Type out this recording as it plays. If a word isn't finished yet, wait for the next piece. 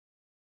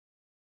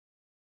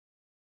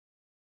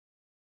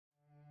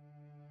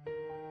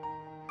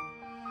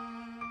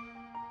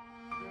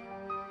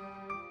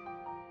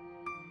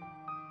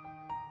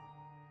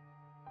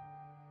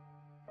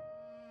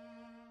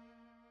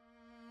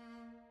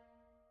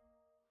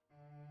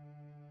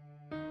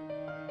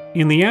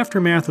In the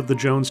aftermath of the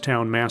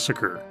Jonestown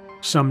massacre,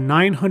 some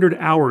 900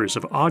 hours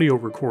of audio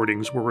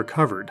recordings were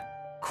recovered,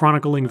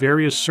 chronicling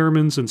various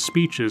sermons and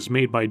speeches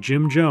made by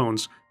Jim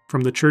Jones from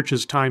the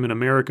church's time in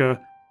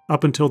America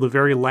up until the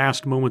very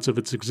last moments of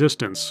its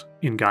existence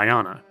in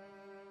Guyana.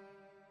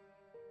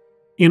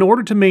 In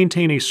order to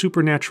maintain a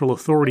supernatural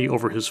authority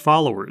over his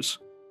followers,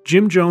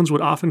 Jim Jones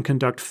would often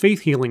conduct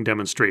faith-healing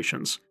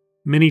demonstrations,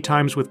 many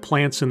times with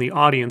plants in the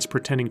audience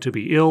pretending to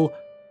be ill,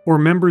 or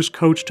members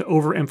coached to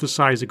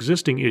overemphasize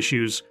existing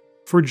issues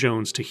for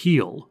Jones to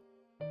heal.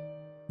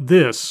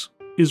 This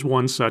is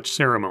one such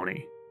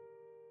ceremony.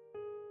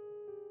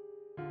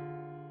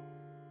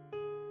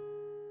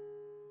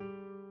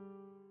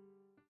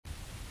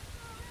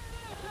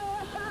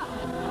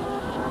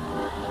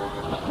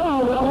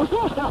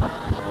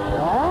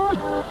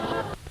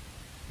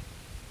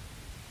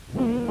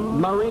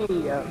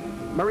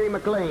 Marie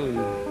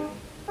McLean,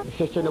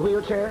 sister in the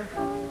wheelchair,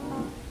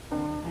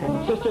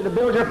 sister to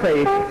build your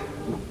faith.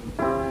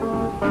 You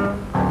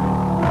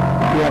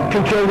have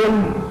 2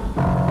 children?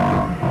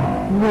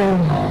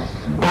 Yes.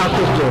 Now,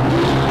 sister,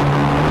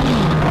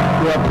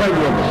 you are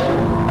pregnant.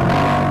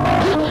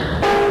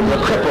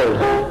 You're crippled,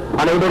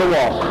 unable to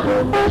walk.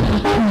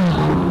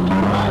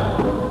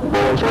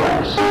 First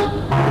class.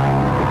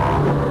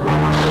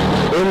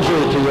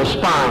 Injury to your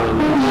spine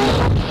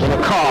in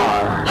a car.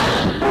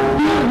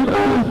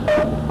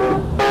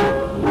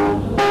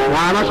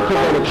 Now, I must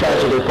prevent a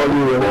tragedy for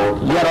you,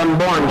 yet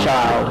unborn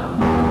child,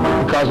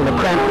 because of the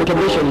cramped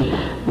condition.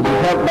 You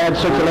have bad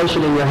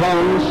circulation in your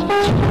hands,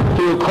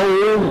 feel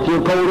cold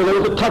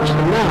enough to touch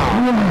them now.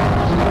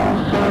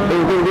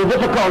 There will be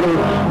difficulty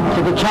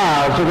to the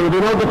child, so there will be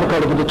no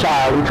difficulty for the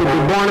child. He could be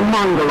born a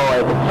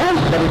mongoloid,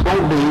 but it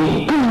won't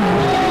be.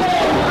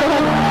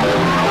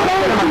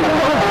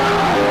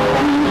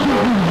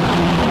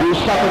 You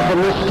suffered from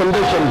this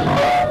condition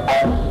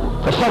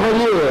for several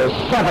years,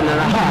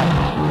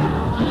 7.5.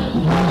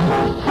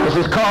 This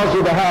has caused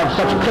you to have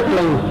such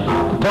crippling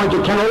point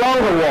you can no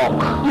longer walk.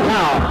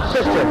 Now,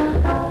 sister,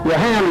 your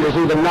hand is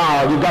even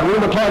gnarled. You've got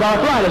rheumatoid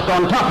arthritis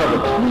on top of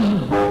it.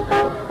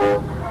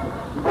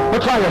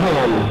 Well, try your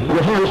hand.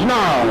 Your hand's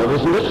gnarled,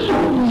 isn't it?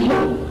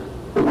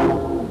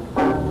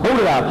 Hold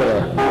it out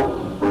there.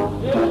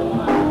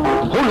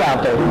 Hold it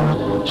out there.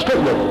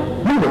 Straighten it.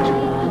 Move it.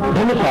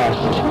 Bend it fast.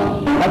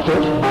 That's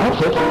it.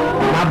 That's it.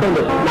 Now bend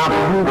it. Now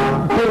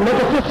make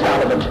a fist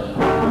out of it.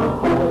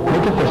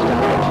 Make a fist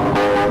out of it.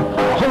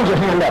 Hold your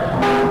hand up.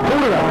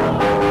 Hold it up.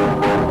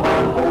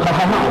 Ha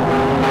ha ha.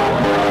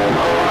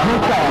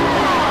 Like that.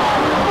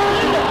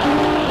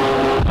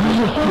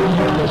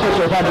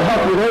 Sisters, had to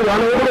help you there. You're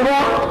unable to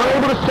walk,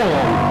 unable to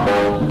stand.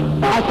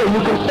 I say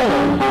you can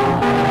stand.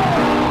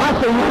 I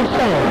say you can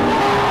stand.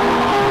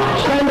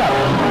 Stand up.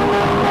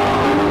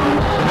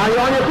 Now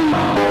you're on your feet.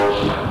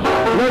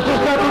 Nurses,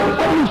 let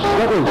loose.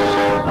 Let loose.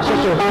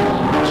 Sister,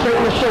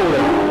 straighten the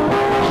shoulder.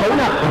 Straighten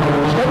up.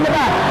 Straighten the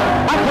back.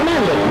 I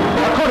command it.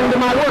 According to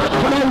my works,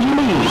 command you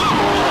me.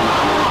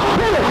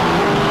 Feel it.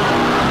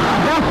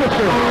 Now,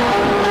 sister,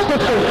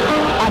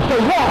 I say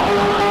walk.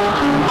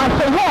 I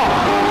say walk.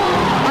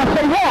 I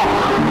say walk.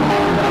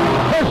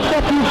 First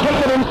step you've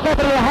taken in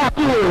 7.5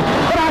 years.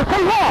 But I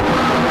say walk.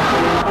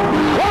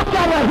 Walk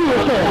down that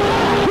wheelchair.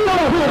 Feel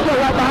that wheelchair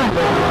right behind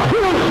you.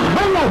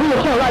 Bring that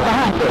wheelchair right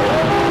behind you.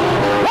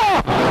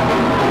 Walk.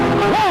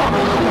 Walk.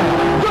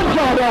 Good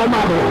job,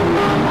 Almighty.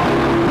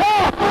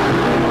 Walk.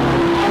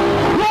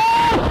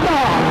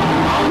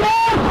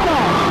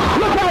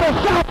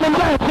 And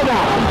dancing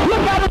now.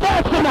 Look at it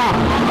dancing now.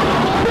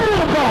 Spirit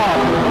of God.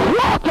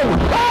 Walking.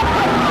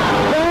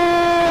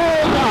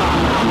 Hey, God.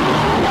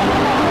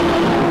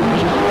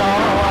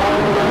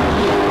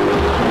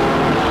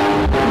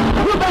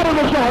 You better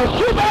rejoice.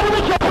 You better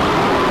rejoice.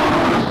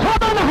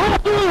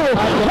 7.5 years.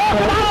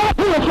 Walking out of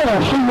the wheelchair.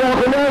 She's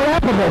walking very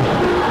rapidly.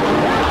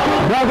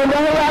 Walking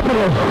very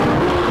rapidly.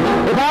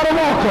 Without a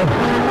walker.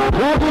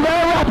 Walking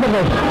very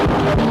rapidly.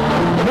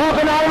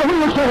 Walking out of the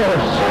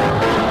wheelchairs.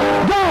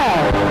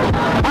 God.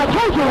 I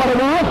told you what it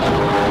was.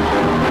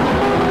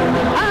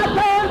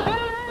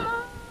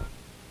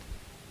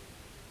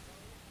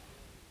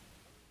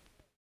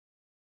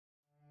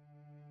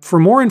 For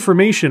more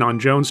information on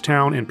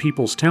Jonestown and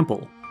People's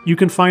Temple, you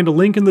can find a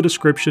link in the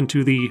description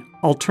to the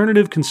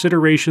Alternative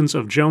Considerations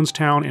of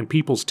Jonestown and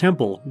People's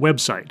Temple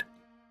website.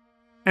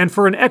 And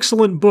for an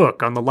excellent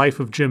book on the life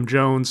of Jim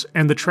Jones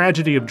and the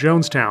tragedy of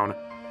Jonestown,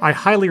 I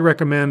highly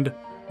recommend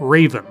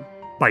Raven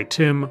by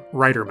Tim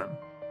Reiterman.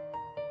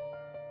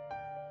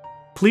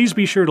 Please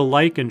be sure to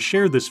like and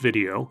share this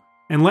video,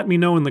 and let me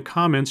know in the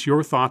comments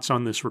your thoughts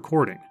on this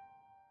recording.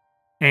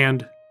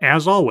 And,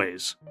 as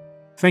always,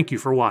 thank you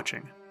for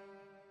watching.